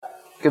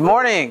Good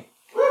morning.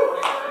 All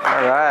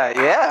right,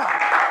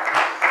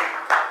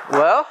 yeah.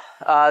 Well,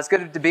 it's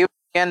good to be with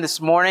you again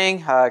this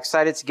morning.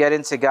 Excited to get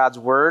into God's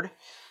Word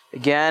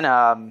again.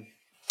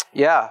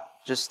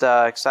 Just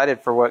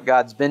excited for what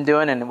God's been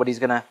doing and what He's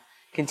going to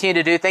continue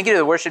to do. Thank you to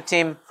the worship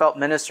team, felt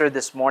ministered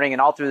this morning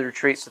and all through the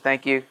retreat, so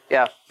thank you.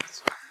 Yeah,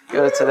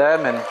 go to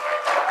them and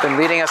been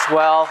leading us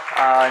well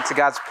into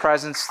God's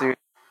presence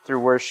through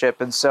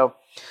worship. And so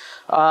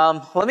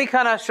let me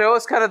kind of show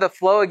us kind of the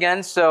flow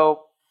again.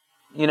 So,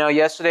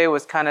 yesterday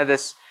was kind of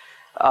this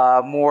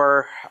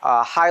more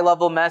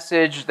high-level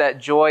message that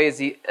joy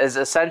is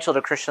essential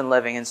to Christian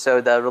living, and so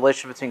the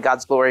relationship between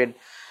God's glory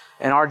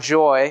and our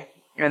joy.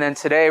 And then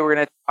today we're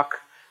going to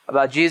talk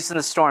about Jesus in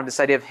the storm, this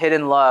idea of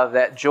hidden love,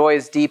 that joy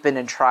is deepened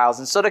in trials.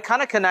 And so to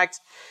kind of connect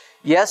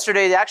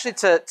yesterday, actually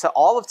to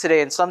all of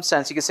today in some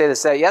sense, you could say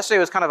this, that yesterday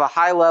was kind of a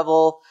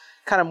high-level,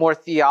 kind of more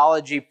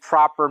theology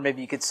proper,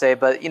 maybe you could say.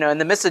 But, in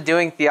the midst of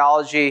doing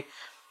theology,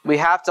 we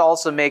have to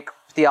also make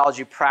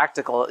theology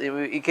practical.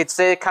 You could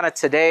say kind of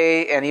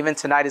today and even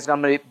tonight is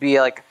going to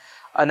be like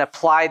an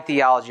applied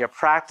theology, a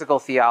practical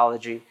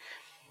theology.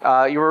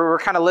 We're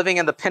kind of living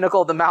in the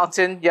pinnacle of the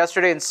mountain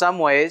yesterday in some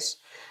ways,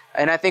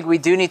 and I think we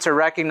do need to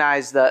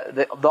recognize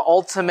the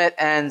ultimate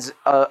ends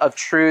of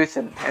truth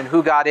and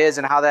who God is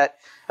and how that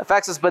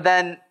affects us. But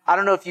then, I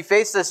don't know if you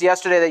faced this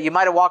yesterday, that you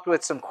might have walked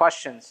with some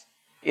questions.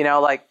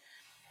 Like,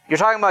 you're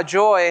talking about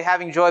joy,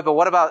 having joy, but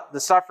what about the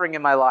suffering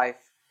in my life?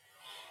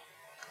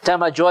 Talking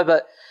about joy,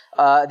 but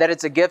that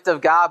it's a gift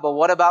of God, but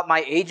what about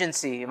my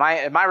agency? Am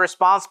I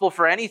responsible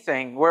for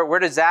anything? Where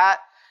does that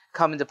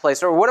come into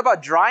place? Or what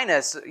about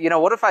dryness?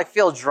 What if I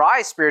feel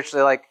dry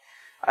spiritually? Like,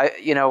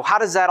 how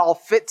does that all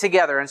fit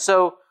together? And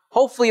so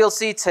hopefully you'll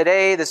see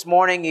today, this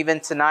morning,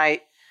 even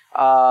tonight,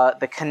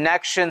 the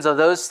connections of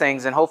those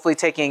things, and hopefully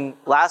taking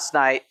last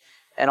night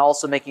and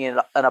also making it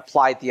an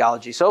applied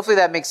theology. So hopefully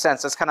that makes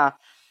sense. That's kind of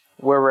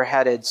where we're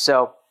headed.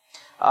 So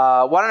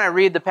why don't I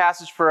read the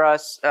passage for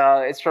us?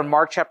 It's from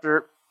Mark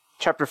chapter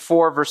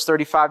 4, verse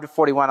 35 to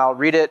 41. I'll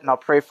read it and I'll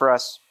pray for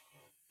us.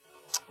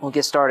 We'll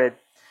get started.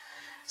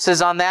 It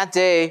says, "On that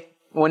day,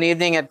 when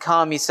evening had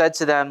come, he said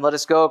to them, 'Let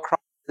us go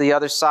across to the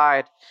other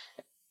side.'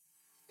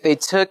 They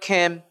took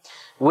him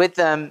with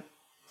them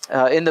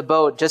in the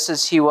boat, just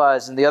as he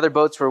was, and the other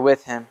boats were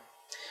with him.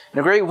 And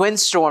a great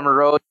windstorm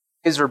arose.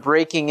 Waves were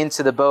breaking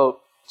into the boat,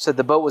 so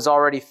the boat was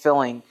already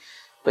filling.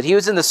 But he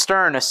was in the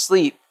stern,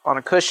 asleep on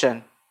a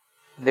cushion.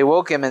 And they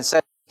woke him and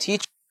said,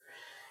 'Teacher,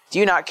 do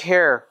you not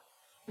care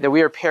that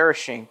we are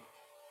perishing?'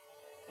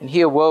 And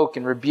he awoke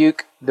and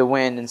rebuked the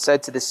wind and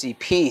said to the sea,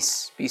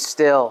 'Peace, be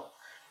still.'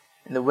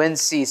 And the wind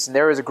ceased, and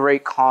there was a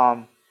great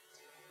calm.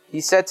 He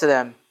said to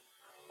them,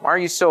 'Why are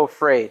you so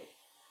afraid?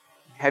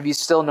 Have you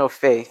still no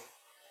faith?'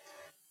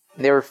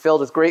 And they were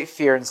filled with great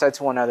fear and said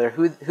to one another,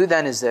 'Who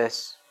then is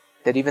this,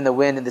 that even the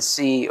wind and the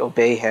sea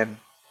obey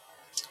him?'"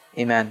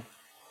 Amen.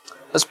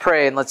 Let's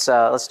pray and let's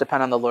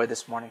depend on the Lord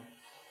this morning.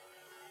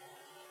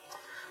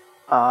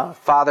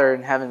 Father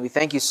in heaven, we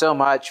thank you so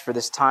much for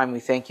this time. We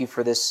thank you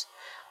for this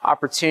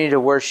opportunity to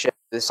worship,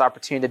 this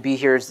opportunity to be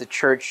here as the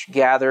church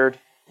gathered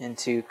and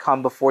to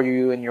come before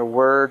you in your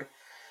word.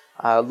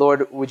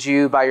 Lord, would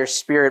you, by your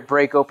Spirit,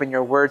 break open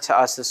your word to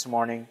us this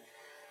morning?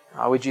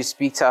 Would you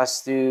speak to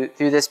us through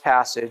this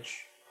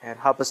passage and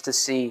help us to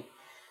see,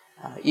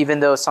 even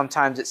though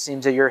sometimes it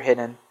seems that you're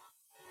hidden,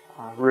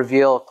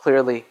 reveal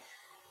clearly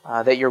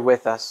that you're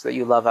with us, that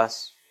you love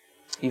us,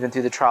 even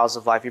through the trials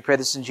of life. We pray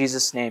this in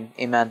Jesus' name.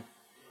 Amen.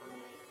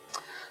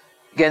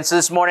 Again, so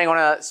this morning I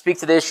want to speak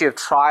to the issue of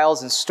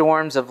trials and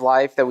storms of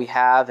life that we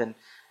have. And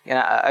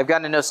I've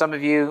gotten to know some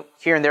of you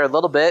here and there a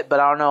little bit, but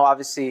I don't know,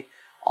 obviously,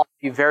 all of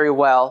you very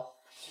well.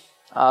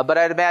 But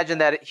I'd imagine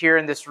that here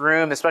in this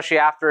room, especially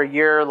after a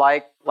year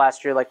like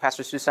last year, like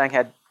Pastor Susang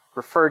had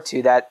referred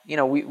to, that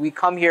we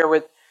come here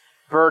with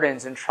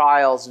burdens and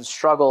trials and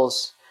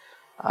struggles.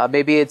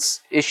 Maybe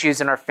it's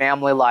issues in our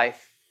family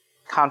life,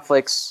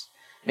 conflicts,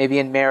 maybe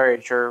in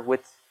marriage or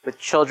with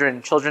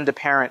children to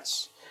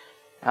parents.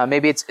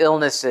 Maybe it's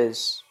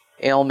illnesses,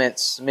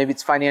 ailments. Maybe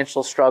it's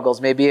financial struggles.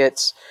 Maybe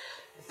it's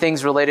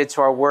things related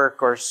to our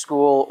work or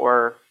school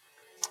or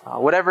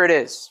whatever it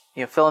is.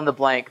 Fill in the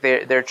blank.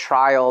 They're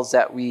trials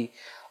that we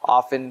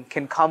often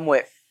can come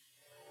with.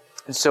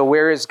 And so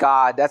where is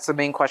God? That's the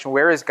main question.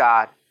 Where is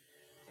God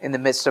in the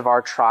midst of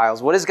our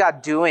trials? What is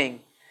God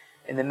doing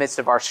in the midst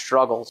of our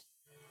struggles?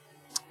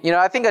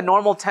 I think a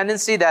normal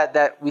tendency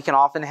that we can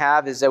often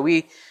have is that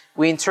we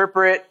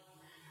interpret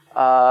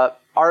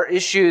our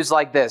issues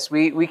like this.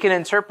 We can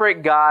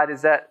interpret God,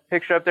 is that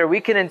picture up there?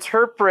 We can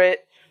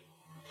interpret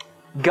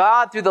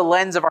God through the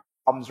lens of our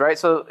problems, right?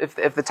 So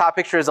if the top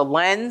picture is a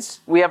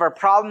lens, we have our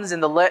problems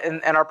and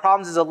our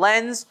problems is a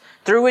lens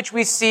through which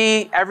we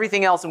see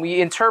everything else, and we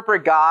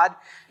interpret God,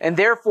 and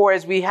therefore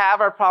as we have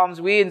our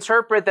problems, we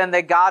interpret then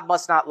that God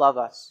must not love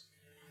us.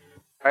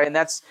 Right? And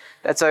that's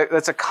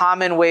a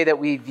common way that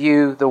we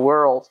view the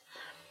world.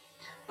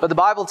 But the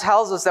Bible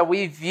tells us that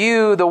we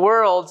view the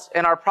world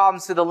and our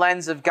problems through the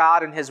lens of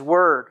God and His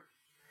Word.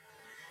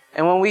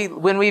 And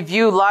when we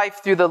view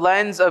life through the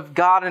lens of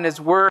God and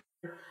His Word,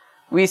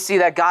 we see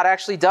that God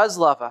actually does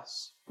love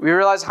us. We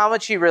realize how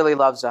much He really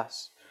loves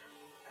us.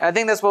 And I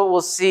think that's what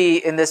we'll see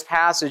in this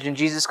passage in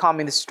Jesus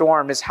calming the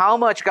storm, is how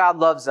much God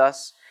loves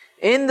us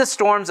in the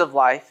storms of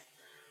life,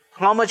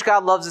 how much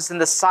God loves us in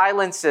the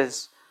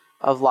silences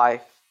of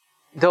life,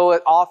 though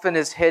it often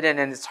is hidden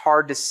and it's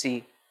hard to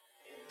see.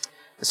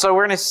 So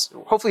we're going to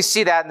hopefully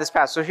see that in this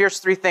passage. So here's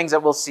three things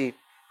that we'll see.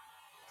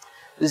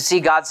 We'll see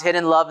God's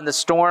hidden love in the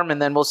storm,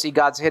 and then we'll see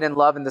God's hidden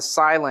love in the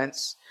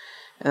silence.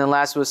 And then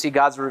last, we'll see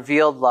God's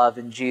revealed love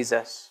in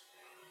Jesus.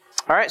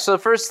 All right, so the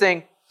first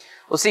thing,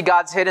 we'll see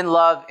God's hidden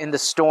love in the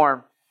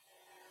storm.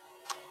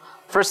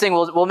 First thing,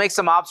 we'll make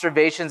some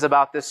observations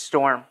about this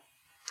storm.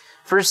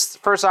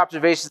 First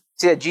observation,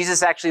 see that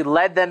Jesus actually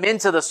led them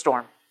into the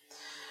storm.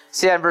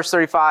 See that in verse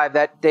 35,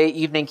 that day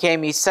evening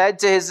came, He said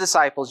to His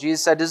disciples,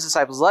 Jesus said to His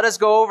disciples, let us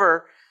go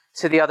over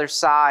to the other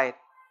side.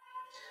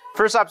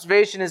 First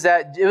observation is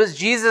that it was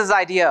Jesus'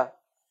 idea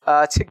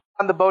to get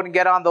on the boat and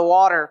get on the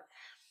water.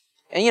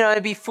 And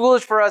it'd be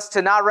foolish for us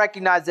to not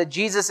recognize that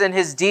Jesus in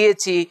His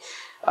deity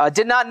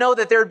did not know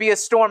that there would be a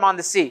storm on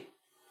the sea.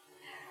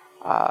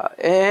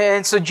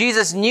 And so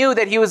Jesus knew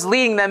that He was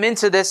leading them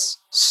into this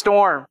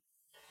storm.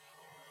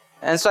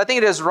 And so I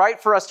think it is right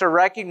for us to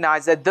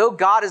recognize that though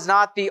God is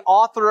not the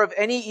author of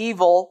any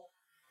evil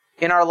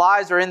in our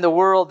lives or in the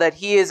world, that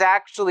He is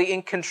actually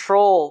in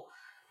control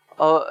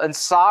and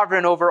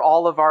sovereign over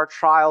all of our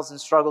trials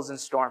and struggles and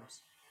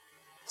storms.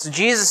 So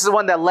Jesus is the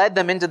one that led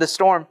them into the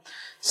storm.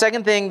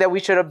 Second thing that we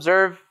should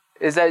observe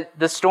is that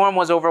the storm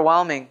was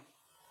overwhelming.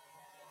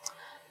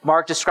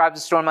 Mark describes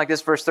the storm like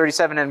this, verse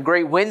 37, and a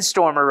great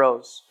windstorm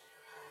arose.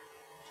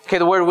 Okay,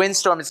 the word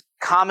windstorm is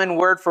a common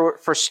word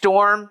for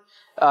storm.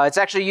 It's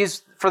actually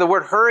used for the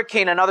word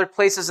hurricane in other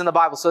places in the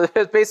Bible. So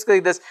there's basically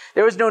this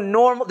is no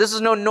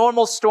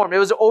normal storm. It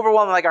was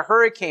overwhelming, like a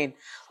hurricane,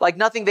 like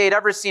nothing they had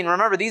ever seen.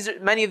 Remember,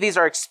 many of these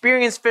are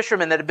experienced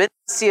fishermen that had been to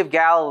the Sea of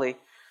Galilee.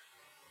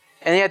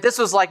 And yet this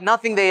was like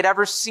nothing they had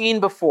ever seen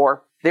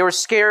before. They were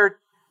scared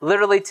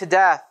literally to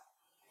death.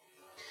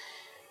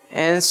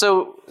 And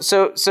so these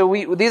are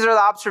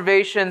the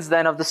observations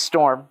then of the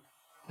storm.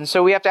 And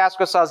so we have to ask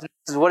ourselves,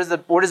 what is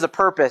the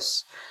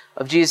purpose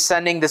of Jesus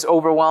sending this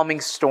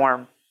overwhelming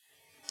storm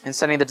and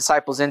sending the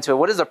disciples into it?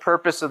 What is the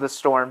purpose of the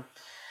storm?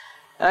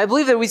 And I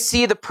believe that we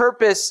see the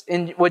purpose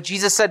in what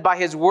Jesus said by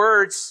His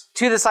words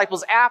to the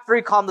disciples after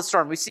He calmed the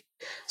storm. We see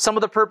some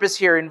of the purpose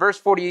here. In verse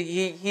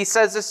 40, He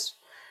says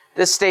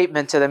this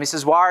statement to them. He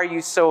says, why are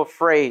you so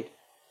afraid?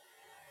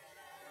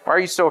 Why are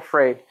you so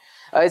afraid?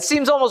 It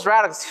seems almost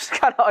radical. It seems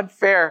kind of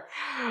unfair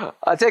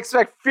to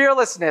expect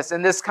fearlessness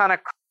in this kind of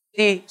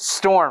crazy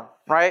storm,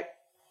 right?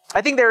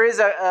 I think there is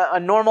a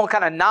normal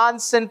kind of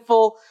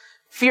non-sinful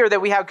fear that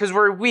we have because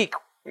we're weak.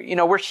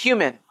 We're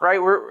human, right?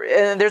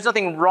 And there's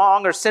nothing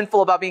wrong or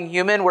sinful about being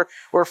human.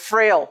 We're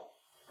frail,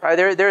 right?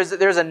 There's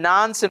a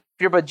non-sinful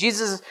fear, but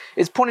Jesus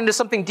is pointing to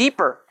something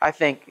deeper, I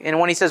think. And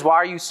when He says, why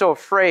are you so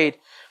afraid?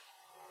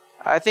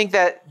 I think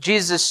that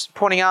Jesus is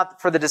pointing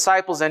out for the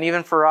disciples and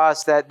even for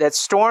us that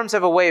storms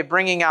have a way of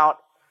bringing out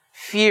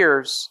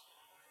fears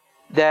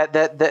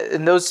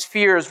and those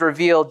fears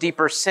reveal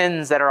deeper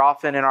sins that are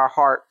often in our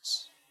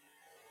hearts.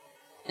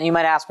 And you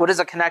might ask, what is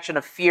a connection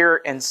of fear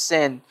and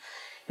sin?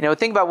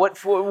 Think about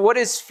what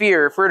is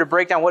fear. If we were to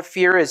break down what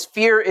fear is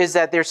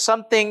that there's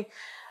something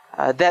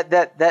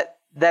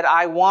that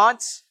I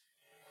want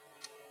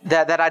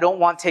that I don't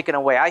want taken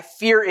away. I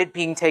fear it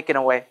being taken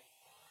away,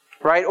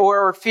 right?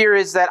 Or fear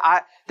is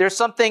that there's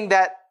something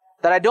that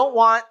I don't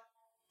want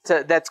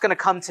that's going to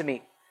come to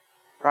me,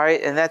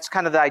 right? And that's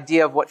kind of the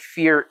idea of what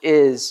fear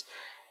is.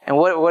 And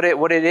what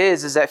it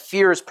is that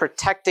fear is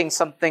protecting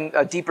something,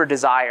 a deeper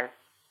desire.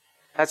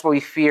 That's what we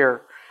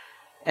fear.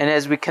 And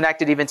as we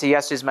connected even to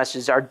yesterday's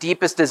message, our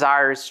deepest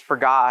desire is for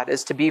God,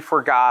 is to be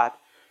for God.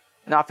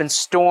 And often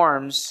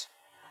storms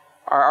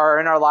are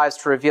in our lives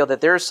to reveal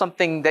that there is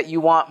something that you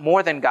want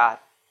more than God.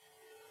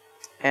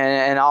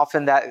 And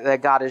often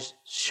that God is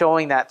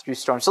showing that through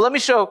storms. So let me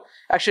show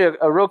actually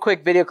a real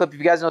quick video clip. If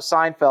you guys know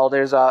Seinfeld,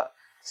 there's a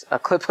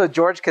clip of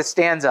George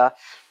Costanza,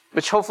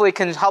 which hopefully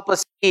can help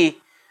us see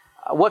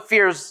what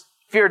fear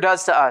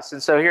does to us.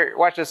 And so here,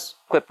 watch this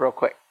clip real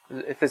quick.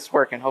 If it's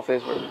working, hopefully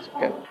it's working.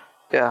 Okay.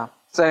 Yeah.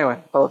 So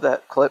anyway, I love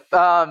that clip.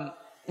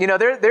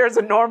 There's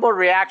a normal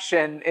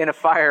reaction in a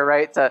fire,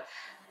 right?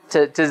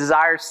 To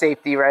desire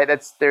safety, right?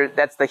 That's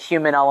the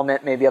human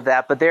element maybe of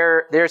that. But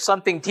there's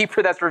something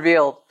deeper that's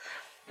revealed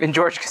in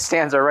George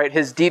Costanza, right?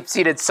 His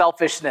deep-seated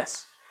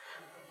selfishness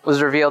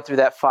was revealed through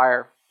that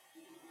fire.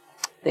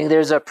 I think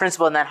there's a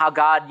principle in that how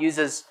God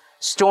uses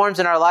storms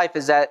in our life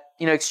is that,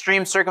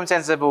 extreme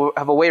circumstances have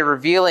a way of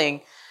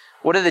revealing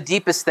what are the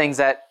deepest things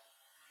that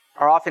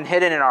are often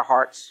hidden in our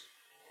hearts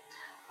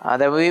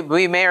that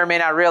we may or may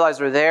not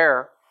realize are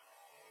there.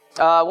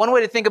 One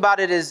way to think about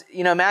it is,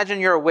 imagine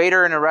you're a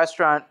waiter in a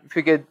restaurant. If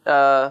we could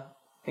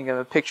think of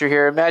a picture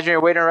here. Imagine you're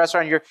a waiter in a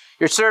restaurant.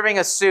 You're serving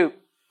a soup,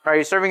 right?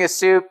 You're serving a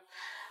soup,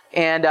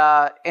 and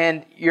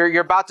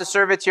you're about to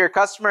serve it to your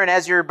customer. And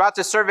as you're about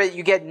to serve it,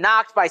 you get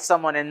knocked by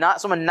someone, and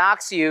someone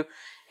knocks you,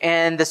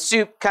 and the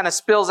soup kind of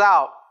spills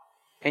out.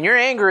 and you're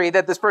angry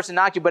that this person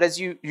knocked you, but as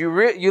you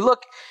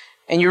look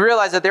and you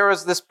realize that there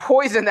was this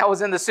poison that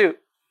was in the soup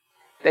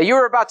that you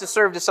were about to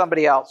serve to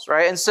somebody else,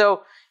 right? And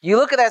so you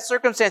look at that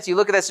circumstance, you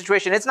look at that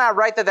situation. It's not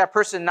right that that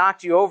person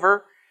knocked you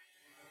over,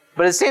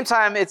 but at the same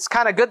time, it's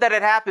kind of good that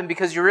it happened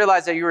because you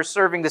realize that you were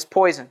serving this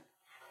poison.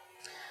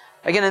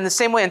 Again, in the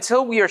same way,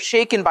 until we are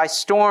shaken by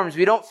storms,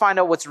 we don't find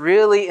out what's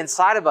really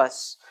inside of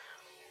us.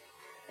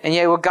 And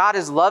yet what God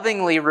is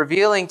lovingly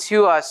revealing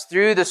to us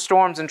through the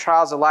storms and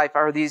trials of life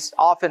are these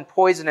often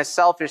poisonous,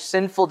 selfish,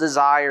 sinful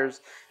desires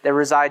that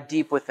reside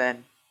deep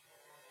within.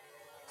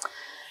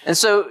 And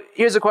so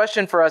here's a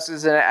question for us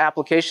as an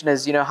application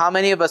is, how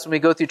many of us when we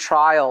go through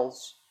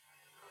trials,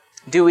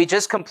 do we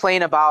just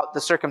complain about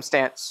the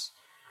circumstance?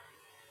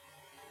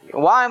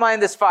 Why am I in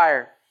this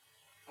fire?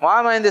 Why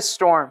am I in this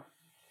storm?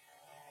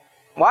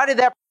 Why did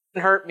that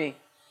person hurt me?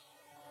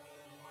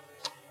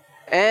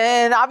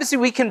 And obviously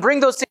we can bring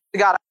those things to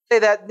God. I say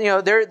that,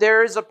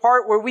 there is a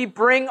part where we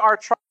bring our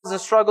trials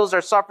and struggles,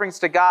 our sufferings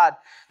to God.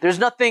 There's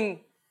nothing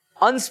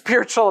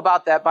unspiritual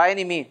about that by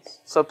any means.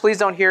 So please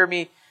don't hear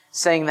me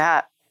saying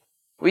that.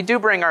 We do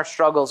bring our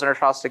struggles and our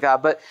trials to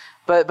God. But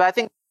I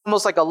think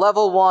almost like a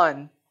level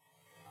 1.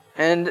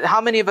 And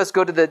how many of us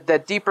go to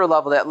that deeper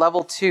level, that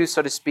level 2,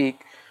 so to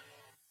speak?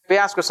 We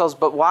ask ourselves,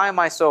 but why am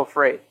I so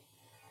afraid?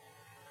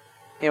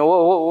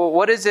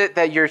 What is it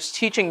that you're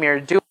teaching me or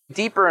doing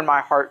deeper in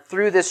my heart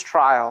through this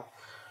trial?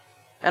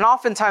 And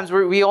oftentimes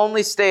we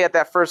only stay at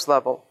that first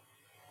level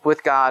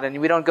with God, and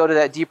we don't go to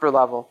that deeper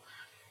level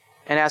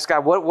and ask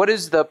God, what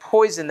is the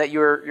poison that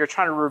you're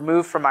trying to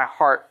remove from my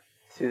heart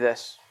through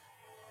this?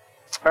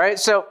 All right,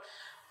 so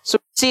we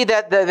see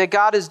that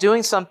God is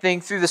doing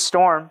something through the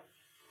storm,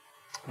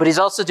 but He's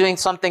also doing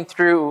something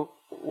through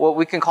what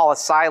we can call a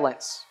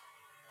silence.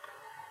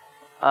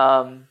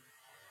 So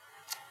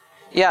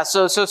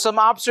some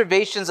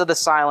observations of the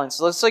silence.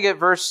 Let's look at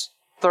verse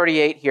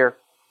 38 here.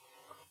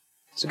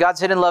 So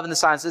God's hidden love in the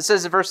silence. It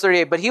says in verse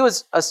 38, but he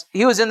was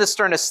in the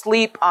stern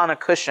asleep on a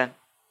cushion.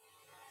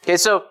 Okay,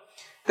 so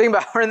think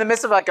about it. We're in the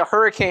midst of like a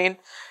hurricane,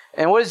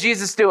 and what is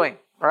Jesus doing?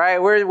 All right,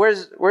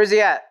 where's he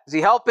at? Is he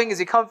helping? Is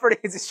he comforting?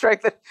 Is he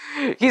strengthening?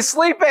 He's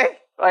sleeping.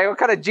 Like, what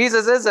kind of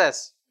Jesus is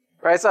this?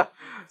 Right? So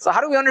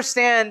how do we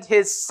understand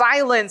his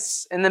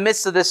silence in the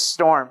midst of this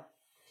storm?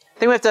 I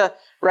think we have to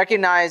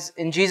recognize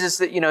in Jesus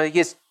that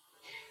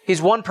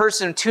he's one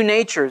person, two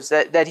natures.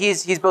 That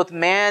he's both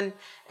man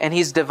and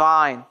he's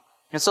divine.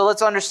 And so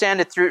let's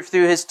understand it through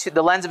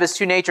the lens of his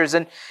two natures.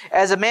 And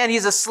as a man,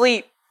 he's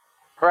asleep,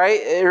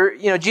 right?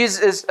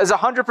 Jesus is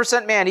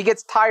 100% man. He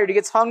gets tired. He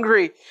gets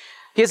hungry.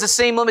 He has the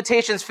same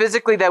limitations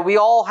physically that we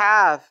all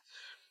have.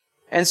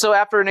 And so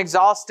after an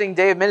exhausting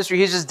day of ministry,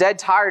 he's just dead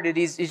tired and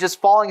he's just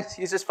falling.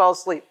 He just fell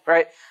asleep,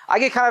 right? I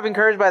get kind of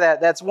encouraged by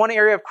that. That's one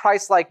area of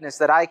Christ-likeness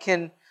that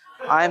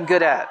I'm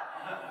good at.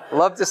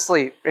 Love to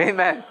sleep.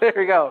 Amen. There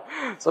we go.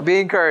 So be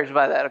encouraged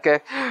by that,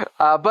 okay?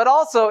 But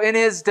also in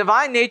his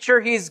divine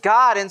nature, he's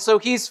God, and so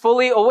he's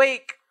fully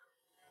awake.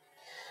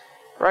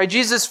 Right?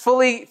 Jesus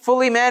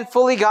fully man,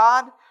 fully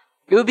God.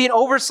 It would be an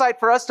oversight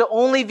for us to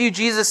only view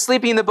Jesus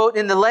sleeping in the boat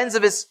in the lens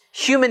of his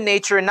human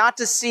nature and not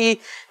to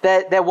see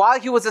that while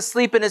he was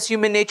asleep in his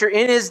human nature,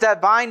 in his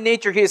divine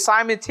nature, he is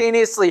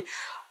simultaneously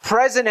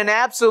present and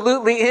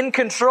absolutely in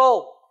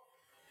control.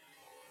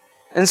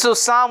 And so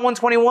Psalm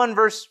 121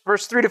 verse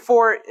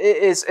 3-4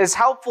 is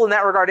helpful in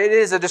that regard. It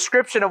is a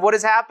description of what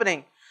is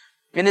happening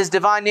in his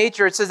divine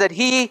nature. It says that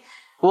he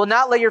will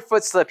not let your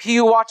foot slip. He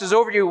who watches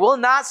over you will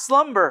not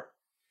slumber.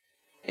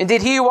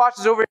 Indeed, he who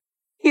watches over you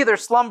will neither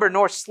slumber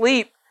nor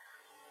sleep.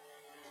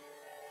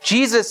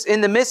 Jesus,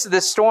 in the midst of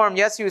this storm,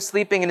 yes, he was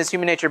sleeping in his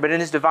human nature, but in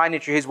his divine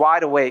nature, he's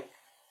wide awake,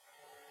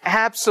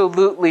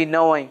 absolutely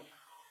knowing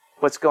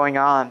what's going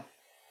on.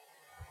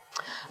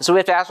 So we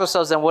have to ask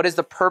ourselves then, what is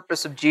the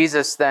purpose of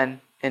Jesus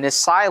then in his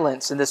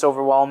silence in this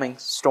overwhelming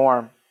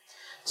storm?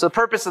 So the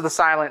purpose of the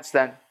silence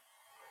then,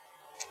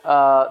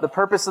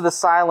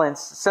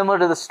 similar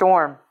to the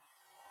storm,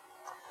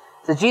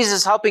 that Jesus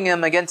is helping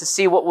them again to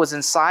see what was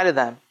inside of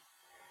them.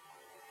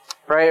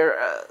 Right?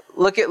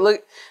 Look, and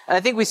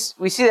I think we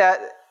see that,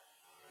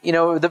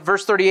 the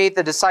verse 38,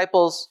 the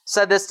disciples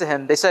said this to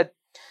him.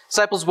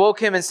 Disciples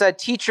woke him and said,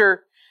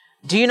 "Teacher,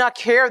 do you not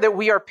care that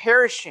we are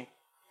perishing?"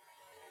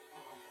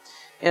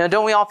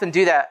 Don't we often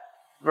do that,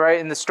 right?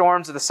 In the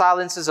storms of the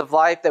silences of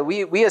life, that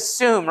we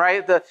assume,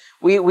 right?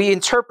 We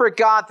interpret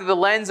God through the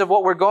lens of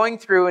what we're going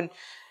through.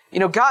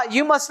 And, God,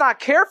 you must not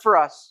care for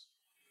us.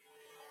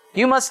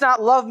 You must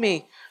not love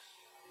me.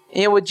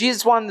 What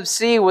Jesus wanted them to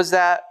see was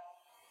that,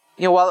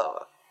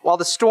 while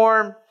the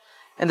storm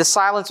and the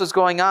silence was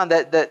going on,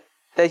 that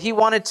he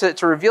wanted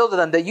to reveal to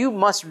them that you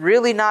must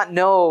really not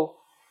know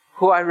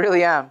who I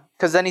really am.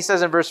 Because then he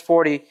says in verse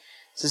 40, he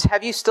says,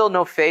 "Have you still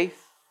no faith?"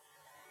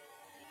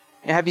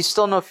 Have you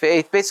still no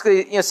faith?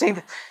 Basically,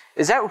 saying,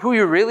 is that who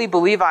you really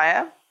believe I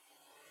am?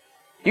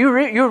 You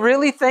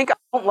really think I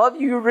don't love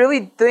you? You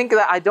really think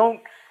that I don't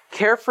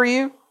care for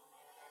you?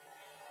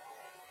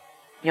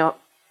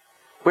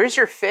 Where's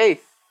your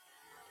faith?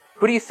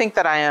 Who do you think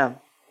that I am?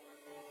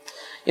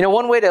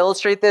 One way to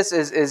illustrate this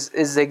is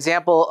the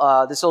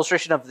example, this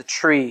illustration of the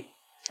tree.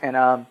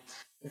 And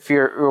if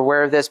you're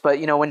aware of this, but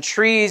when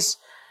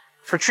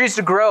for trees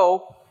to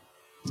grow,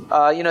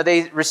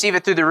 they receive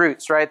it through the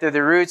roots, right? Through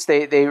the roots,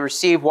 they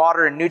receive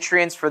water and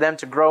nutrients for them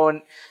to grow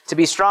and to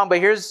be strong. But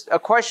here's a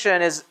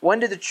question: is when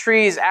do the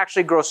trees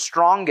actually grow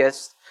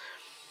strongest?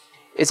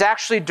 It's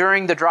actually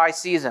during the dry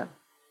season,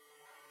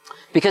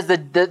 because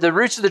the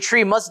roots of the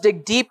tree must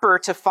dig deeper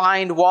to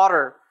find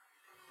water,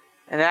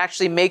 and it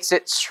actually makes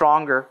it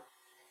stronger.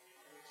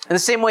 In the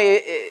same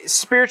way,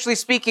 spiritually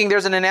speaking,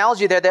 there's an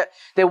analogy there that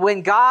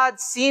when God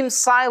seems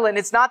silent,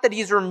 it's not that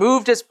He's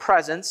removed His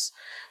presence,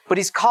 but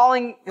He's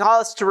calling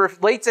us to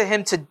relate to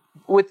Him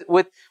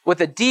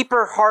with a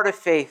deeper heart of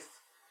faith.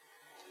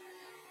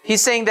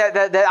 He's saying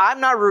that I'm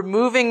not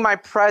removing my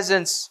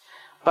presence,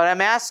 but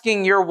I'm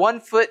asking your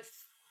 1 foot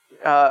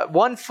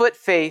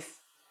faith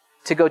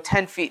to go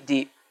 10 feet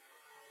deep.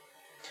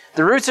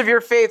 The roots of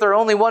your faith are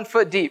only 1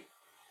 foot deep.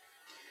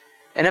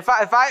 And if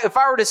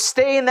I were to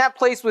stay in that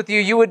place with you,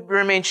 you would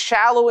remain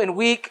shallow and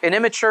weak and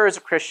immature as a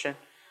Christian.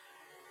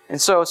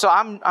 And so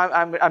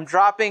I'm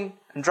dropping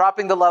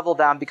the level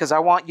down because I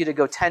want you to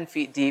go 10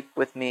 feet deep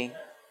with me.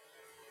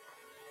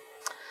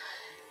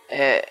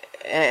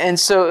 And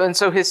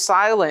so His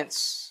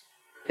silence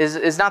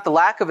is not the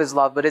lack of His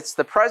love, but it's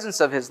the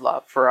presence of His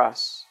love for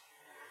us.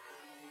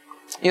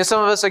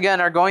 Some of us, again,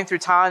 are going through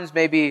times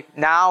maybe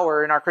now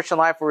or in our Christian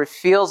life where it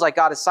feels like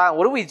God is silent.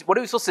 What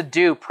are we supposed to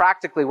do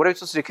practically? What are we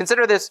supposed to do?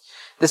 Consider this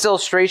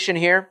illustration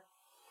here.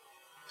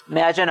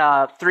 Imagine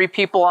 3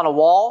 people on a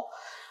wall.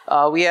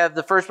 We have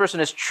the first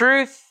person is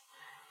truth,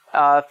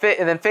 and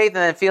then faith, and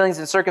then feelings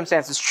and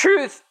circumstances.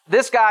 Truth,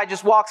 this guy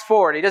just walks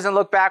forward. He doesn't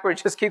look backward.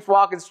 He just keeps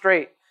walking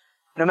straight,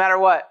 no matter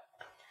what.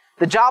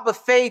 The job of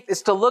faith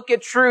is to look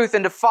at truth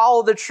and to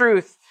follow the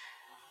truth.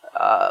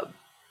 But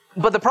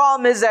the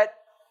problem is that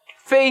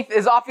faith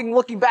is often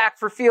looking back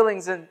for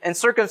feelings and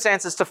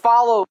circumstances to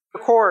follow the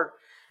cord.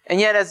 And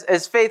yet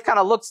as faith kind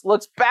of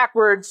looks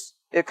backwards,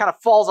 it kind of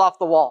falls off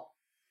the wall.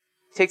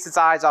 It takes its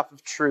eyes off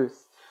of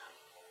truth.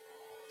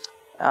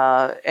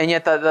 And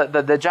yet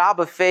the job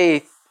of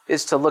faith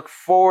is to look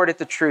forward at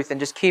the truth and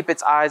just keep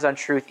its eyes on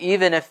truth,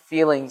 even if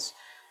feelings,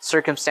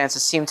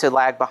 circumstances seem to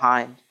lag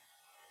behind.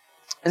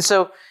 And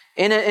so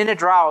in a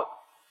drought,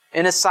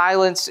 in a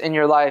silence in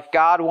your life,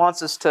 God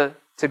wants us to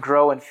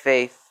grow in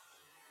faith.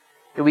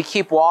 That we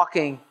keep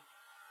walking,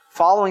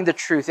 following the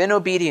truth in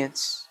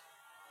obedience,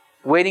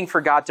 waiting for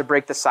God to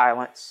break the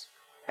silence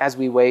as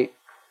we wait.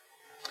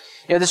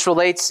 This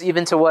relates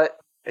even to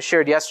what I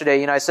shared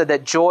yesterday. I said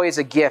that joy is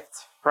a gift,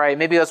 right?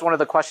 Maybe that's one of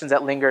the questions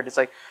that lingered. It's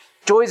like,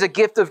 joy is a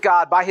gift of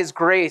God by His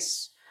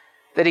grace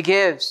that He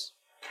gives.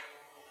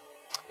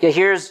 Yeah,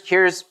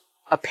 here's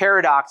a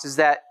paradox, is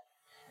that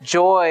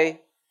joy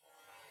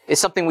is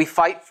something we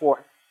fight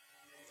for,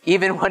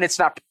 even when it's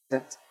not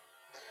present.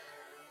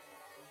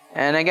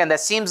 And again, that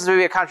seems to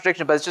be a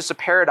contradiction, but it's just a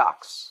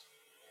paradox.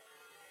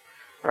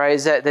 Right?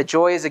 Is that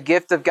joy is a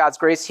gift of God's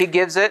grace. He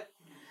gives it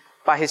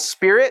by His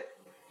Spirit.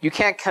 You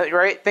can't,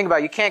 right? Think about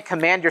it. You can't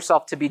command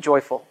yourself to be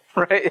joyful,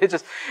 right?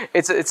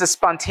 It's a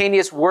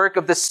spontaneous work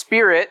of the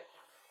Spirit.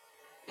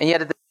 And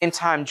yet at the same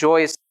time,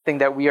 joy is something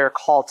that we are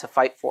called to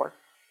fight for.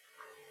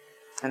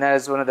 And that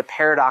is one of the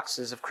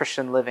paradoxes of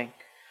Christian living.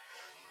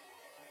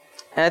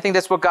 And I think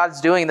that's what God's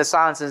doing in the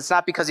silence. And it's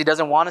not because He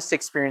doesn't want us to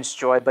experience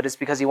joy, but it's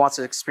because He wants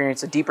to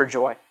experience a deeper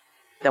joy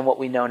than what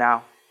we know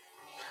now.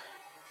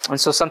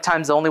 And so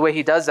sometimes the only way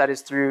He does that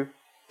is through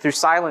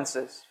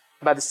silences,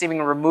 by the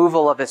seeming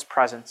removal of His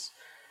presence,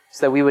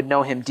 so that we would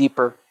know Him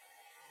deeper.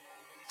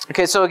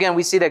 Okay, so again,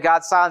 we see that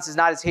God's silence is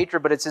not His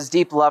hatred, but it's His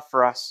deep love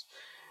for us.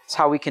 It's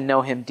how we can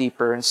know Him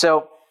deeper. And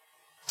so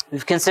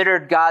we've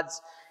considered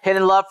God's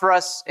hidden love for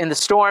us in the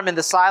storm, in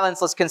the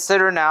silence. Let's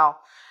consider now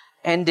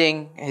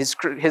ending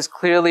His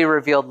clearly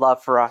revealed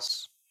love for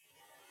us.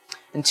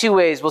 In 2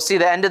 ways. We'll see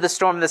the end of the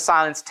storm and the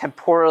silence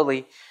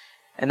temporally,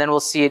 and then we'll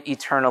see it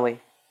eternally.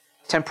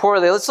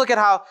 Temporally, let's look at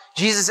how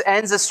Jesus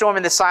ends the storm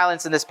and the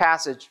silence in this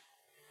passage.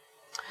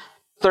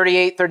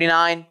 38,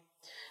 39.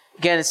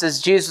 Again, it says,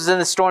 Jesus was in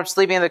the storm,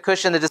 sleeping in the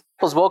cushion. The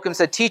disciples woke him and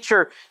said,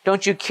 "Teacher,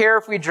 don't you care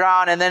if we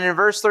drown?" And then in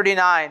verse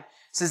 39, it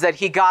says that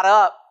He got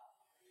up.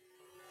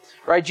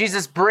 Right?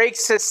 Jesus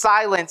breaks His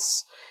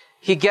silence.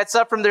 He gets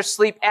up from their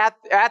sleep at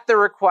their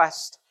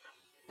request.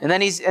 And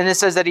then it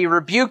says that He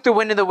rebuked the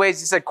wind and the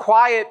waves. He said,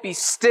 "Quiet, be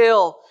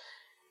still."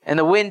 And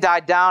the wind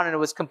died down and it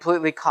was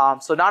completely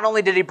calm. So not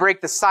only did He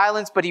break the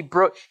silence, but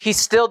He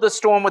stilled the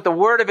storm with the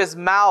word of His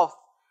mouth.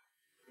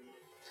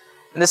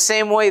 In the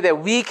same way that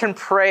we can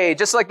pray,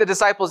 just like the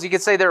disciples, you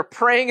could say they're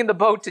praying in the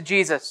boat to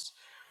Jesus.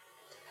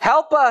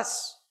 "Help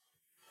us.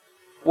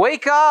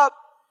 Wake up.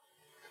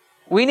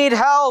 We need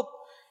help."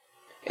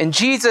 And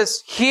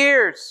Jesus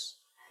hears.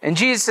 And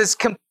Jesus is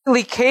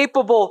completely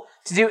capable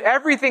to do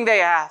everything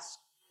they ask.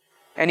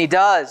 And He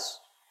does.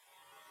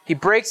 He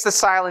breaks the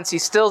silence. He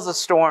stills the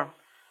storm.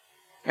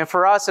 And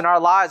for us in our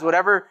lives,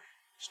 whatever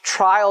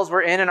trials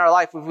we're in our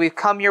life, if we've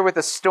come here with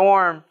a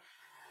storm,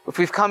 If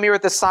we've come here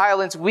with the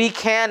silence, we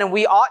can and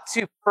we ought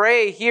to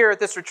pray here at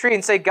this retreat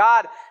and say,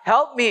 God,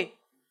 help me.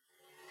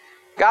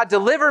 God,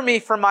 deliver me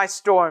from my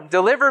storm.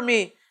 Deliver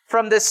me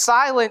from this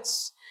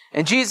silence.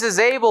 And Jesus is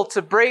able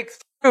to break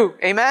through.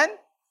 Amen?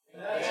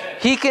 Amen.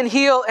 He can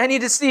heal any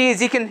disease.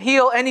 He can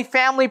heal any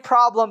family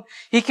problem.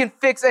 He can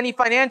fix any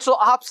financial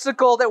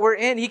obstacle that we're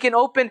in. He can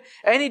open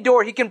any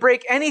door. He can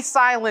break any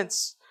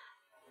silence.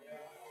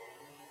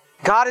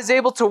 God is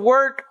able to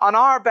work on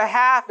our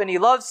behalf, and He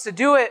loves to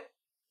do it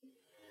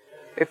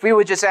if we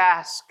would just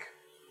ask.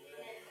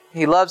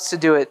 He loves to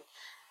do it,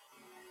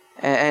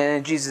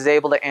 and Jesus is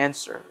able to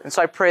answer. And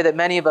so I pray that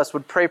many of us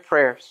would pray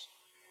prayers,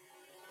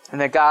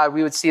 and that God,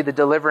 we would see the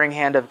delivering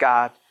hand of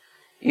God,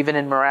 even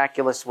in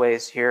miraculous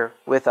ways here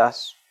with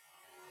us.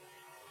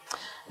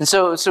 And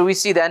so we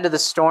see the end of the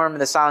storm and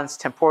the silence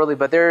temporally,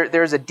 but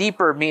there's a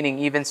deeper meaning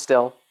even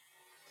still,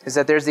 is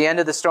that there's the end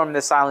of the storm and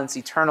the silence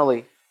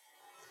eternally.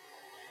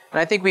 And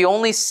I think we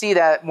only see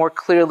that more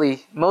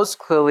clearly, most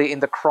clearly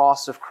in the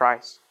cross of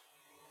Christ.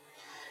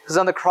 Because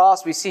on the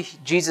cross, we see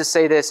Jesus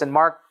say this in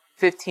Mark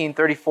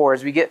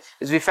 15:34,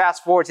 as we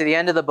fast forward to the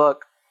end of the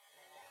book.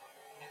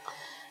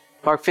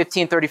 Mark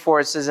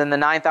 15:34, it says, in the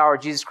 9th hour,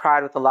 Jesus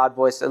cried with a loud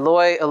voice,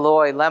 Eloi,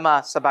 Eloi,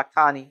 lema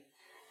sabachthani,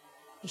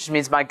 which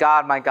means, my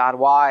God,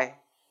 why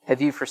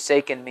have you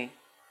forsaken me?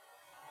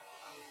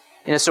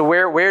 So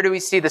where do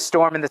we see the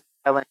storm and the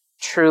silence?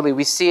 Truly,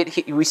 we see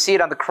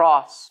it on the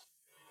cross.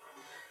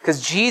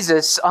 Because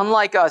Jesus,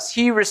 unlike us,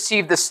 He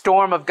received the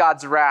storm of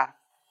God's wrath.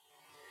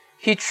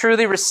 He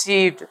truly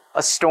received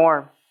a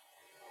storm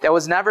that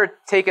was never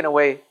taken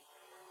away,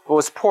 but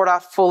was poured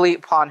out fully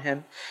upon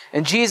Him.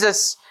 And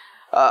Jesus,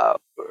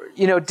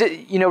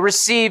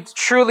 received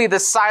truly the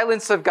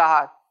silence of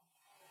God.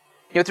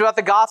 Throughout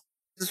the gospel,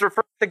 Jesus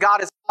refers to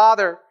God as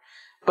Father.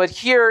 But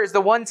here is the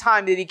one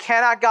time that He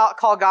cannot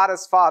call God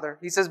as Father.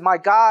 He says, my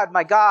God,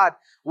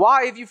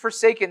 why have you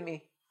forsaken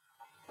me?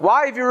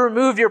 Why have you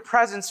removed your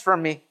presence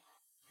from me?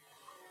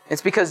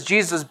 It's because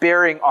Jesus was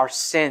bearing our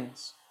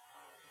sins.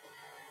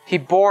 He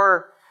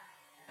bore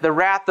the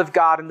wrath of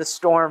God in the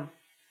storm.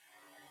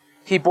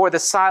 He bore the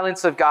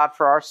silence of God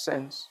for our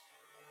sins.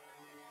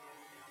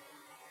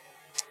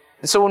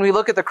 And so when we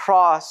look at the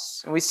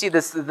cross and we see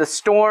this, the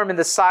storm and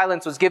the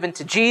silence was given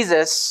to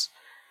Jesus,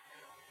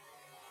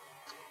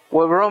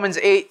 what Romans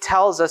 8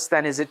 tells us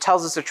then is it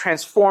tells us a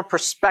transformed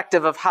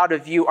perspective of how to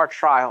view our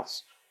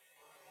trials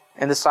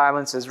and the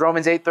silences.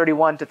 Romans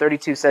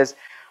 8:31-32 says,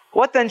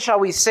 what then shall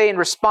we say in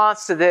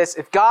response to this?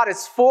 If God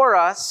is for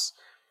us,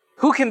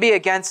 who can be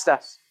against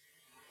us?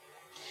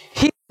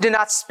 He did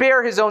not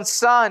spare His own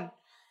Son,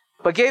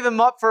 but gave Him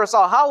up for us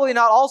all. How will He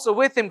not also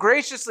with Him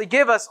graciously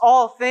give us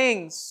all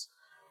things?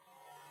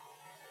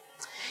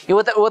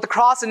 What the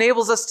cross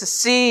enables us to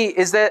see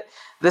is that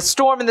the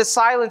storm and the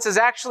silence is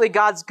actually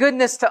God's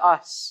goodness to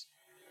us.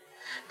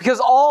 Because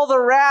all the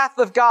wrath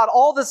of God,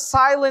 all the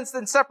silence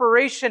and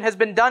separation has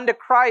been done to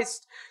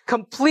Christ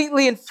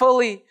completely and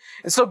fully.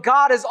 And so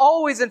God is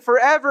always and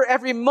forever,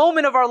 every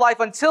moment of our life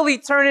until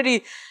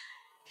eternity,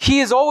 He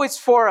is always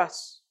for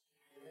us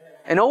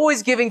and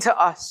always giving to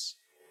us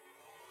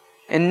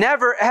and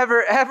never,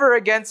 ever, ever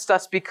against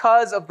us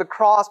because of the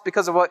cross,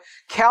 because of what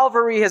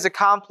Calvary has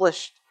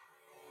accomplished.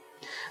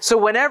 So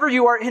whenever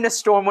you are in a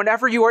storm,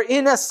 whenever you are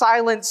in a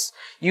silence,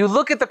 you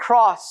look at the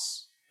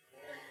cross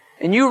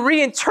and you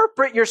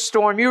reinterpret your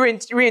storm, you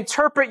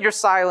reinterpret your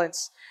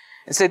silence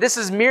and say, this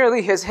is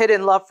merely His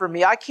hidden love for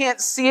me. I can't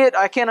see it,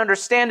 I can't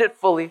understand it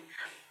fully,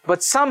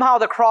 but somehow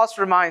the cross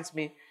reminds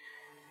me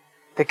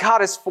that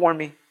God is for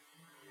me.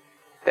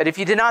 That if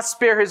He did not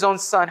spare His own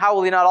Son, how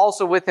will He not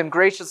also with Him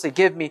graciously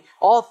give me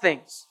all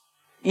things,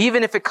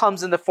 even if it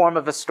comes in the form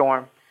of a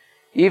storm,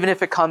 even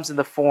if it comes in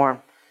the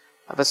form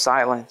of a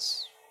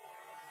silence.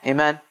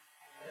 Amen.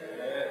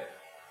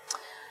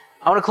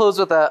 I want to close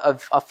with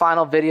a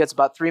final video. It's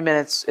about 3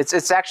 minutes.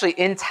 It's actually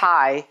in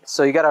Thai,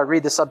 so you got to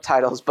read the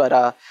subtitles.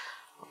 But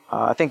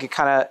I think it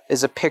kind of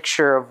is a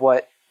picture of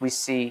what we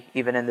see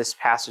even in this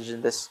passage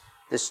and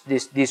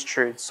these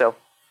truths. So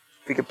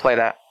if we could play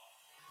that.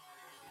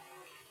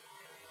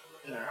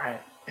 All right.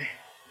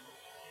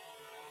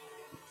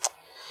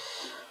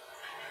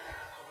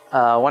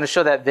 I want to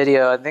show that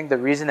video. I think the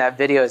reason that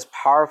video is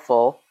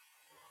powerful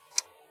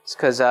is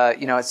because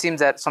it seems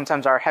that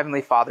sometimes our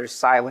Heavenly Father is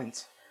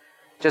silent.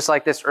 Just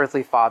like this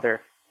earthly father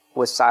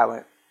was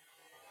silent,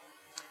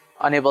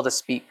 unable to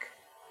speak.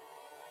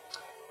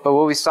 But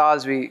what we saw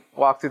as we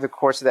walked through the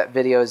course of that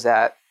video is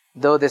that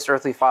though this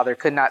earthly father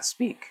could not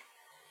speak,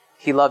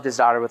 he loved his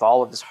daughter with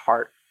all of his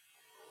heart.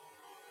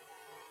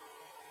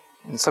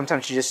 And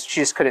sometimes she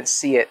just couldn't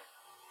see it.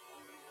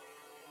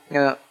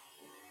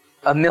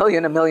 A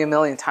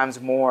million times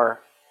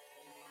more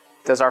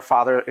does our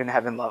Father in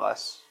heaven love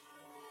us.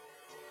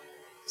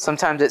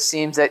 Sometimes it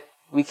seems that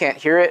we can't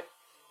hear it,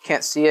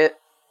 can't see it.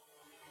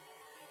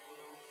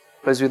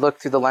 But as we look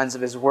through the lens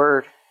of His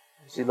Word,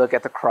 as we look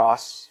at the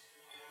cross,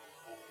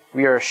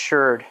 we are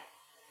assured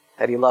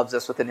that He loves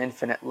us with an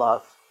infinite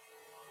love.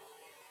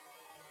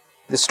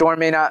 The storm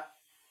may not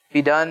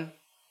be done,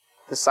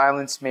 the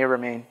silence may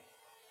remain.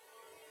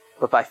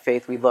 but by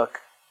faith we look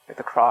at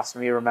the cross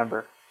and we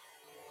remember,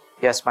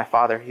 yes, my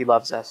Father, He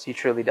loves us. He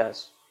truly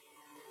does.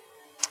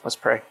 Let's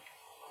pray.